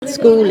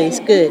School is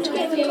good.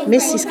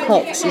 Mrs.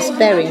 Cox is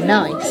very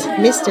nice.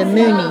 Mr.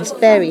 Mooney's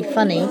very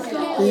funny.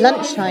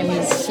 Lunchtime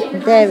is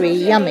very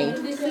yummy.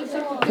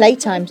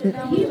 Playtime's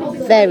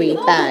very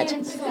bad.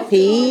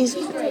 PE's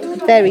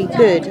very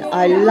good.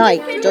 I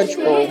like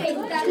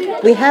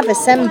dodgeball. We have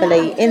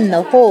assembly in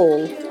the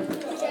hall.